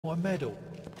My medal.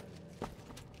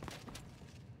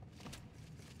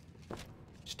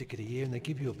 Stick it a year and they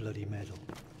give you a bloody medal.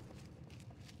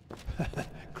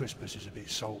 Christmas is a bit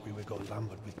salty, we got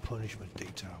lumbered with punishment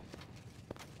detail.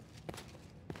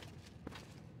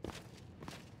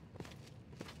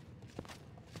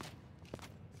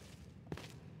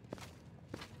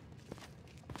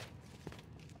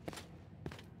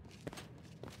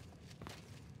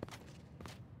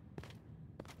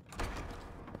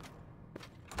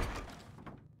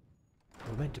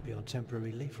 We're meant to be on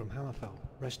temporary leave from Hammerfell,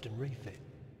 rest and refit.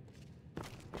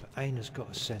 But Aina's got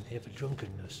us sent here for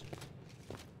drunkenness.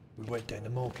 We went down the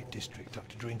market district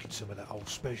after drinking some of that old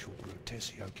special brew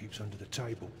Tessio keeps under the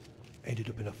table. Ended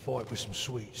up in a fight with some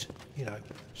Swedes. You know,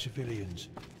 civilians.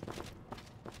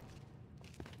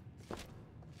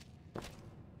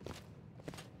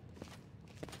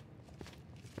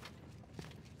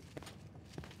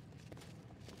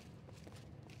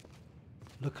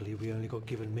 Luckily, we only got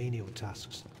given menial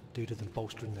tasks due to them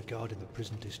bolstering the guard in the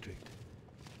prison district.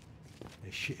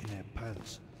 They're shitting their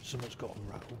pants. Someone's got them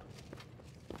rattled.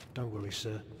 Don't worry,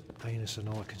 sir. Anus and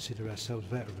I consider ourselves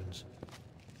veterans.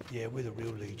 Yeah, we're the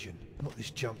real Legion, not this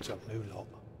jumped-up new lot.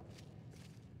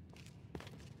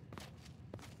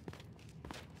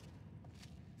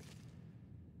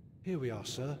 Here we are,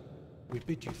 sir. We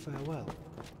bid you farewell.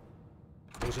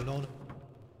 It was an honour.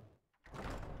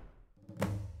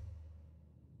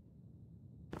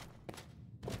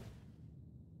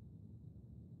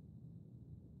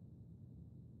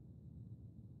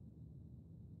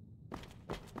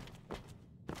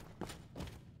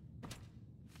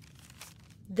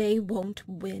 They won't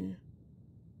win.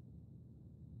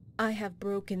 I have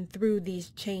broken through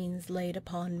these chains laid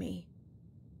upon me.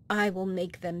 I will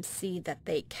make them see that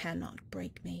they cannot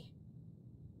break me.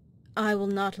 I will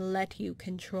not let you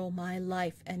control my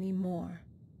life any more.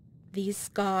 These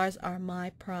scars are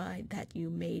my pride that you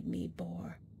made me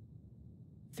bore.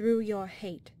 Through your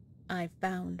hate, I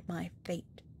found my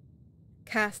fate.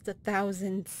 Cast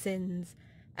 1,000 sins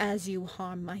as you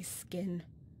harm my skin.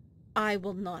 I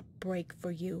will not break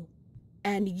for you,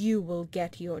 and you will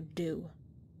get your due.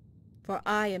 For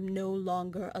I am no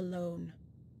longer alone.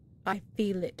 I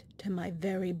feel it to my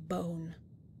very bone.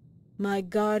 My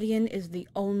guardian is the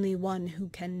only one who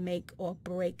can make or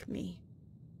break me.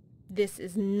 This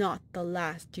is not the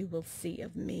last you will see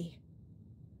of me.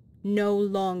 No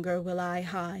longer will I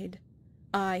hide.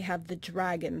 I have the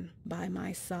dragon by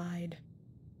my side.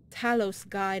 Talos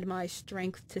guide my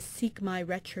strength to seek my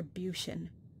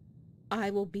retribution. I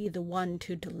will be the one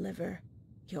to deliver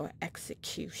your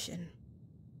execution.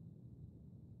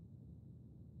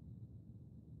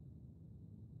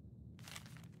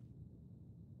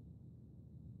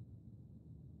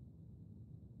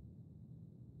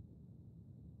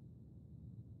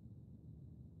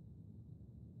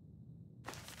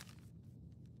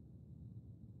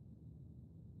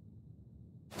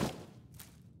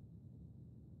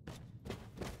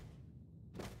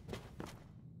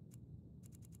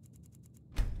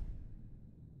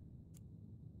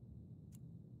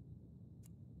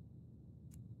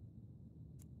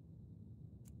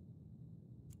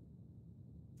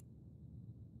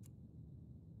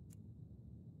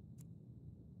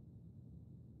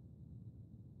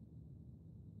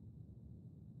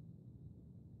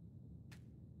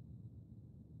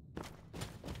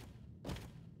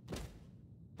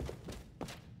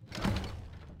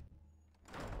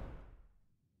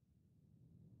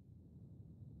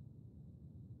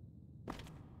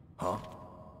 Huh?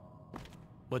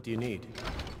 What do you need?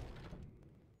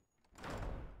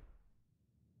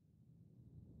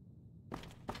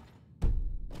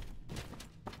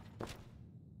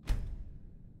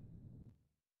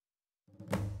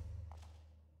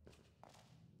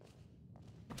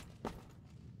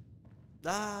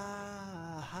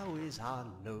 Ah, how is our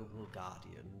noble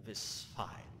guardian this fine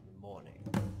morning?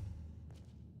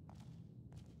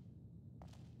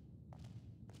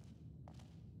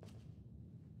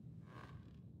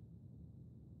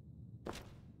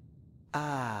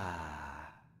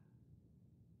 Ah.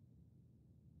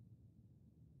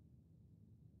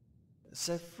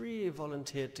 Sefri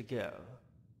volunteered to go.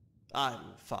 I'm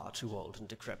far too old and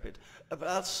decrepit, but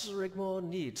Rigmor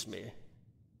needs me.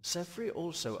 Sefri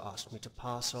also asked me to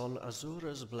pass on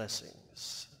Azura's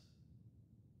blessings.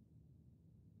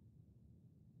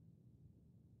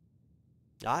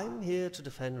 I'm here to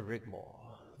defend Rigmor.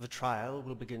 The trial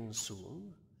will begin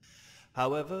soon.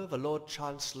 However, the Lord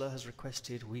Chancellor has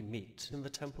requested we meet in the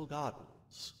Temple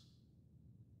Gardens.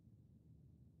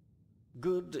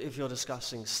 Good if you're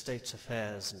discussing state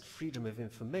affairs and freedom of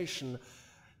information,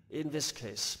 in this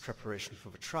case preparation for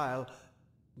the trial,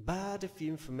 Bad if the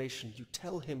information you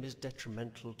tell him is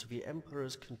detrimental to the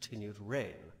Emperor's continued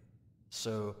reign.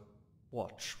 So,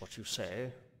 watch what you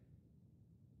say.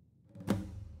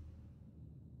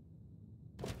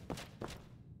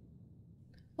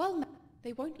 Well, ma'am,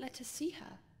 they won't let us see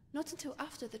her. Not until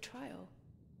after the trial.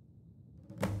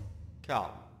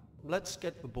 Come, let's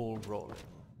get the ball rolling,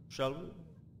 shall we?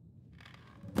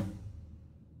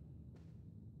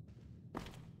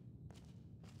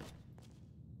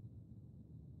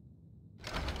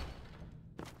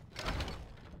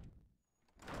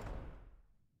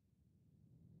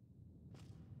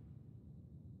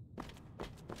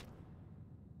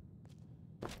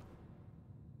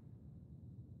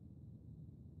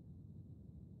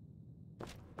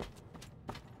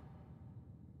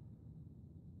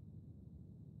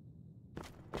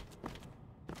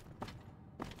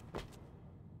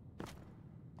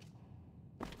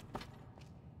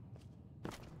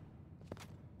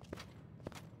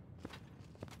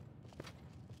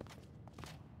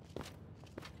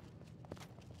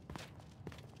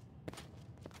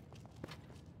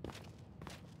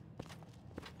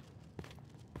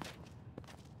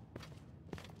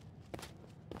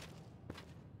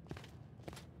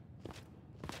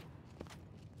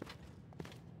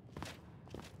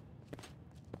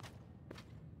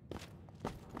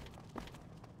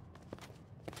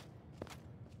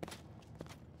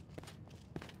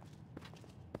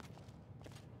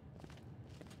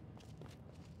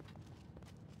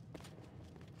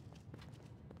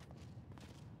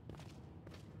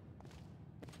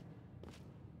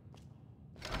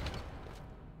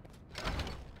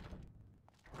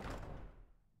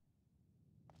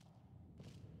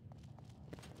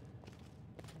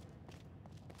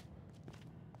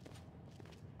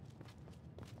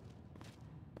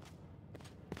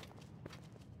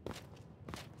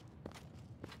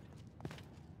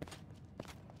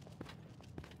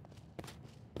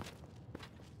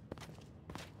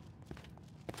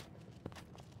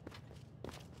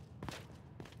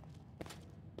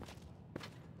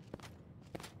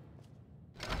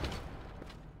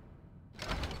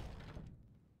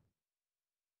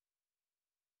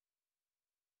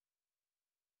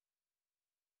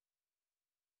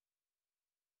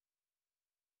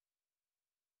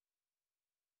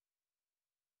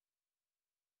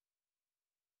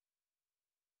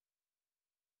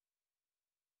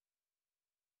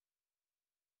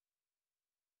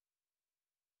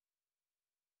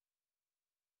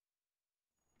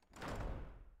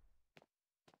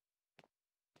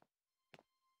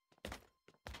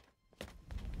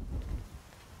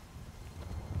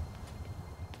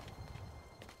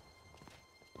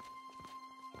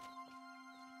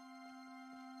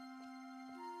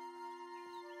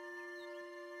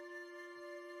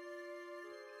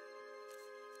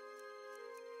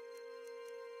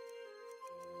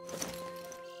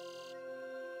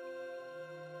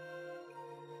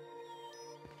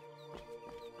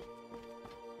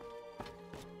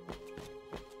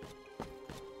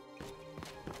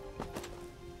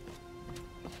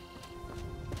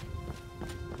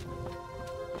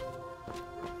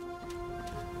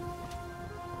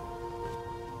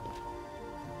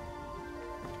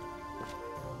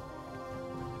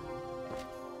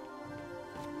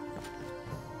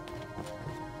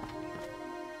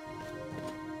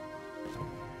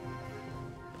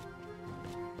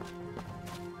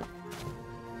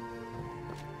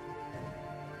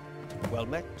 Well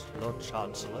met, Lord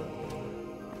Chancellor.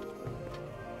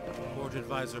 Court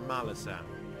Advisor Malisam.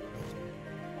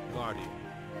 Guardian.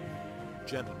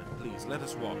 Gentlemen, please, let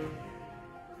us walk.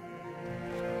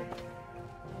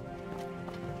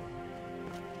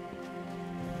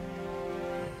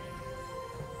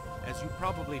 As you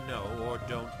probably know, or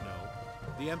don't know,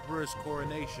 the Emperor's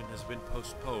coronation has been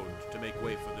postponed to make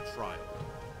way for the trial.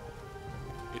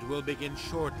 It will begin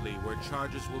shortly, where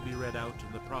charges will be read out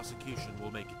and the prosecution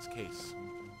will make its case.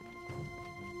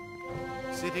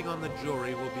 Sitting on the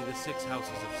jury will be the 6 houses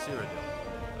of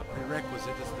Cyrodiil, a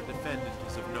prerequisite as the defendant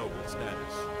is of noble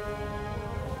status.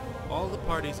 All the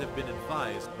parties have been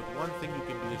advised, but one thing you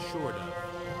can be assured of.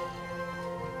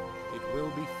 It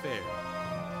will be fair.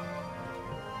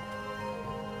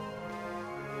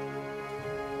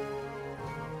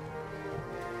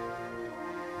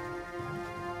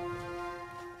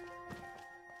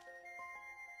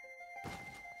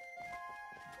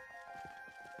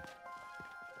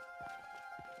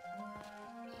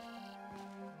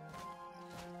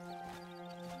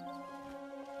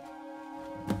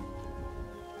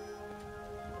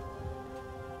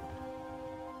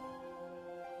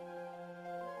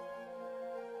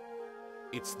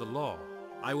 It's the law.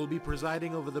 I will be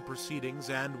presiding over the proceedings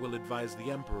and will advise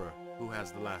the Emperor, who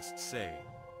has the last say.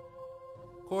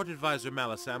 Court Advisor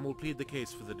Malasam will plead the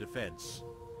case for the defense.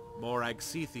 Morag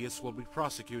Cetheus will be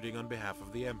prosecuting on behalf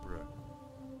of the Emperor.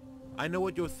 I know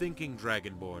what you're thinking,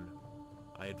 Dragonborn.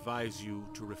 I advise you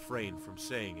to refrain from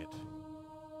saying it.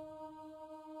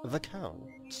 The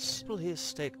Count will hear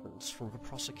statements from the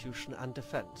prosecution and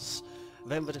defense.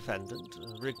 Then the defendant,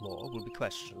 Rigmor, will be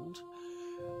questioned.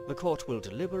 The court will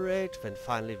deliberate, then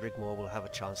finally Rigmor will have a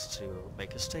chance to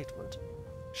make a statement.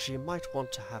 She might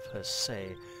want to have her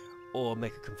say, or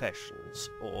make a confessions,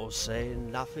 or say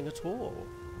nothing at all.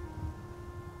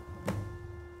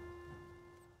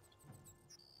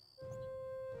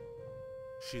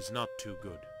 She's not too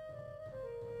good.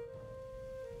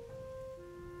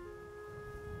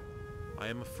 I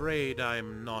am afraid I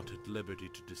am not at liberty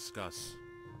to discuss.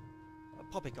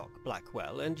 Poppycock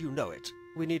Blackwell, and you know it.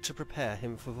 We need to prepare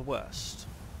him for the worst.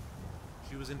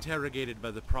 She was interrogated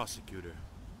by the prosecutor.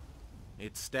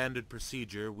 It's standard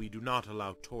procedure. We do not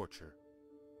allow torture.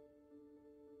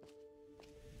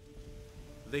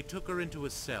 They took her into a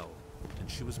cell, and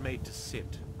she was made to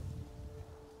sit.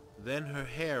 Then her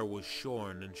hair was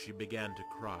shorn and she began to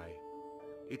cry.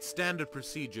 It's standard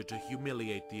procedure to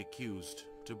humiliate the accused,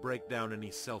 to break down any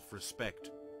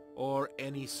self-respect, or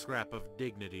any scrap of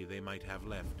dignity they might have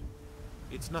left.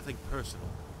 It's nothing personal.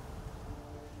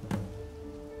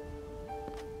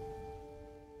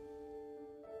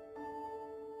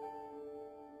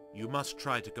 You must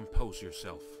try to compose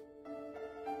yourself.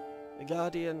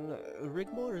 Guardian,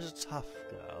 Rigmor is a tough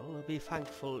girl. Be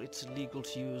thankful it's illegal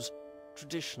to use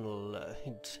traditional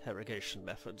interrogation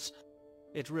methods.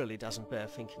 It really doesn't bear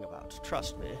thinking about,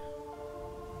 trust me.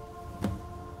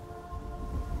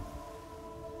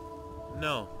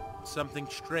 No, something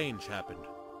strange happened.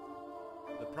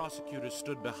 The prosecutor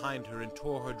stood behind her and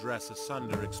tore her dress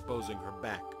asunder, exposing her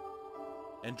back.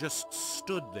 And just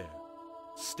stood there,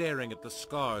 staring at the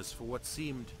scars for what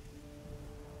seemed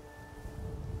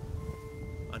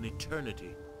an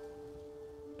eternity.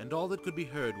 And all that could be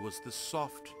heard was the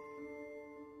soft,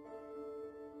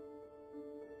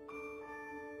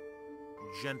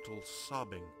 gentle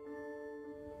sobbing.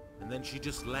 And then she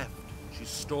just left. She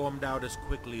stormed out as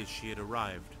quickly as she had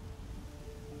arrived.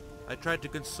 I tried to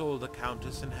console the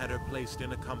Countess and had her placed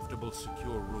in a comfortable,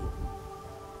 secure room.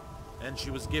 And she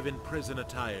was given prison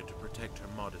attire to protect her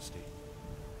modesty.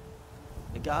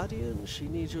 Guardian, she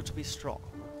needs you to be strong.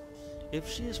 If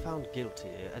she is found guilty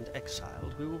and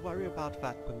exiled, we will worry about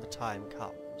that when the time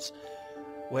comes.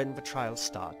 When the trial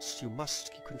starts, you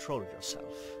must keep control of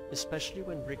yourself, especially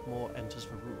when Rigmor enters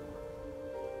the room.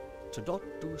 To not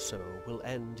do so will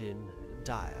end in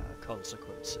dire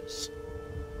consequences.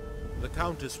 The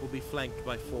Countess will be flanked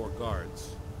by 4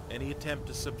 guards. Any attempt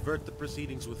to subvert the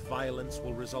proceedings with violence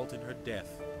will result in her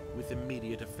death, with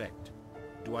immediate effect.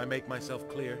 Do I make myself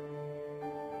clear?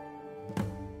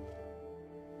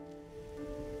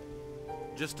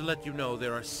 Just to let you know,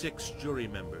 there are 6 jury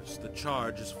members. The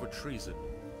charge is for treason.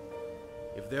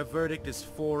 If their verdict is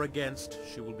 4 against,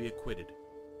 she will be acquitted.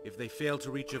 If they fail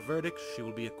to reach a verdict, she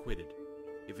will be acquitted.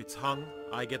 If it's hung,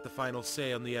 I get the final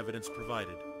say on the evidence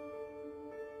provided.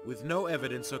 With no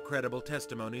evidence or credible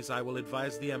testimonies, I will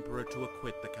advise the Emperor to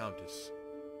acquit the Countess.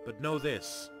 But know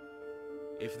this,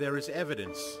 if there is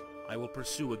evidence, I will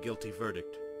pursue a guilty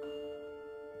verdict.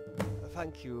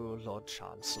 Thank you, Lord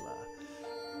Chancellor.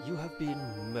 You have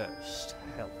been most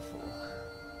helpful.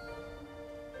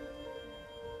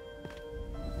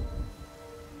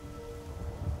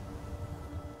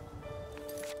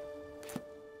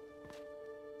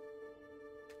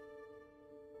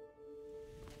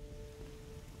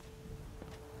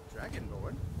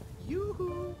 Dragonborn?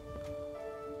 Yoo-hoo!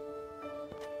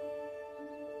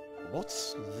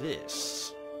 What's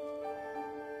this?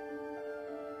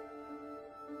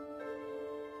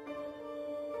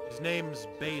 His name's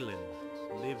Balin.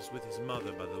 Lives with his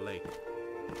mother by the lake.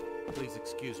 Please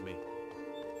excuse me.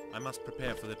 I must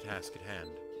prepare for the task at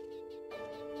hand.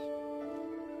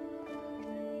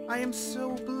 I am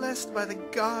so blessed by the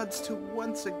gods to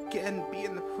once again be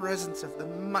in the presence of the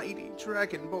mighty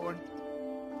Dragonborn.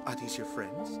 Are these your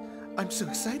friends? I'm so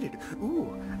excited.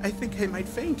 Ooh, I think I might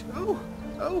faint. Oh!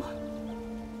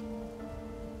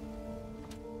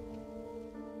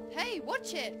 Hey,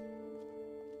 watch it!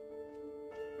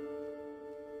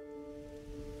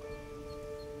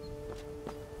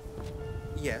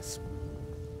 Yes.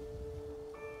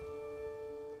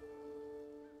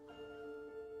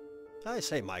 I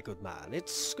say, my good man,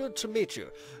 it's good to meet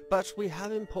you, but we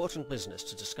have important business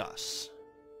to discuss.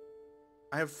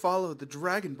 I have followed the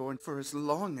Dragonborn for as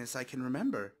long as I can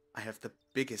remember. I have the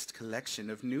biggest collection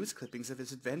of news clippings of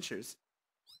his adventures.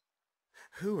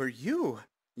 Who are you?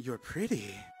 You're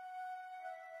pretty.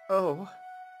 Oh,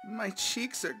 My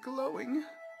cheeks are glowing.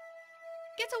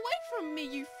 Get away from me,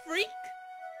 you freak!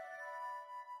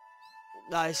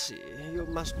 I see. You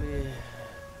must be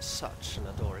such an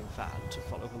adoring fan to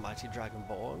follow the mighty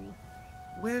Dragonborn.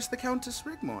 Where's the Countess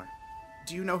Rigmor?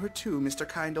 Do you know her too, Mr.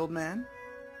 Kind Old Man?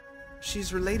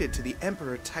 She's related to the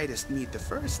Emperor Titus Mede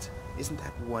I. Isn't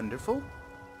that wonderful?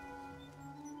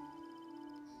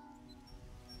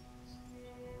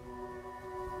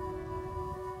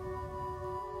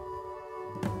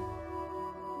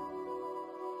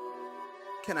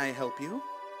 Can I help you?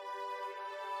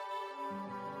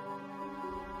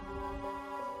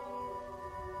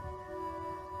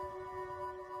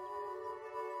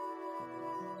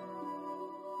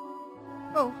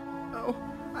 Oh,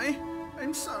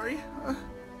 I'm sorry.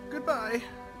 Goodbye.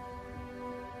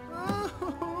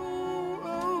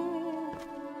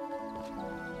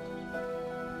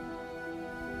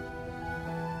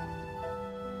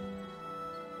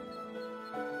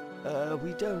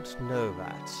 We don't know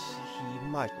that. He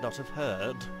might not have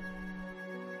heard.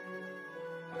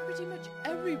 Pretty much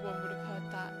everyone would have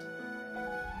heard that.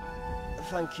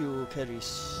 Thank you,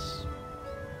 Keris.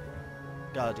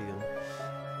 Guardian.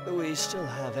 We still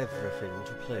have everything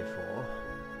to play for.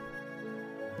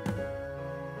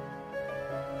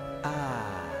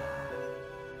 Ah.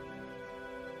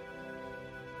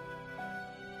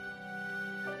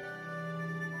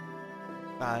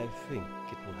 I think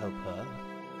it will help her.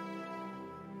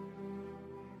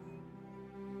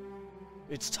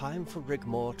 It's time for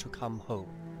Rigmor to come home,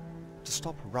 to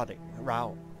stop running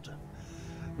around.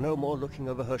 No more looking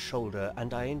over her shoulder,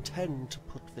 and I intend to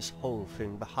put this whole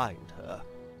thing behind her.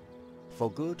 For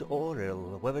good or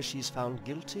ill, whether she's found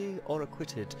guilty or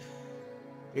acquitted,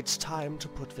 it's time to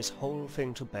put this whole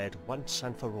thing to bed once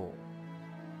and for all.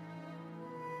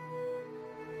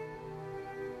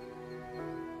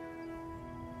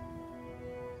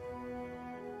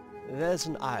 There's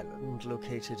an island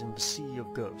located in the Sea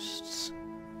of Ghosts.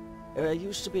 There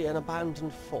used to be an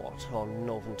abandoned fort on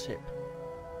northern tip.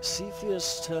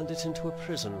 Cepheus turned it into a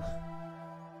prison.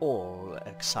 All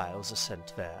exiles are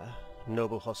sent there.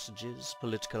 Noble hostages,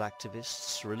 political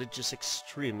activists, religious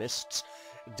extremists,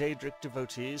 Daedric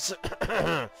devotees.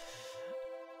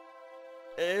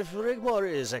 If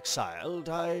Rigmor is exiled,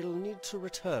 I'll need to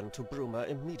return to Bruma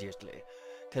immediately.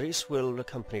 Keris will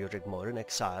accompany Rigmor in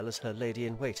exile as her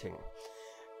lady-in-waiting.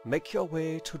 Make your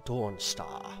way to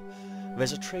Dawnstar.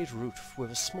 There's a trade route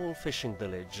with a small fishing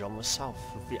village on the south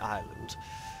of the island.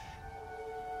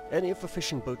 Any of the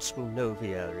fishing boats will know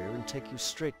the area and take you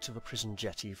straight to the prison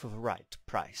jetty for the right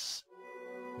price.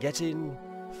 Get in,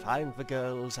 find the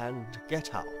girls, and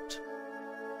get out.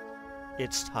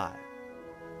 It's time.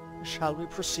 Shall we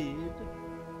proceed?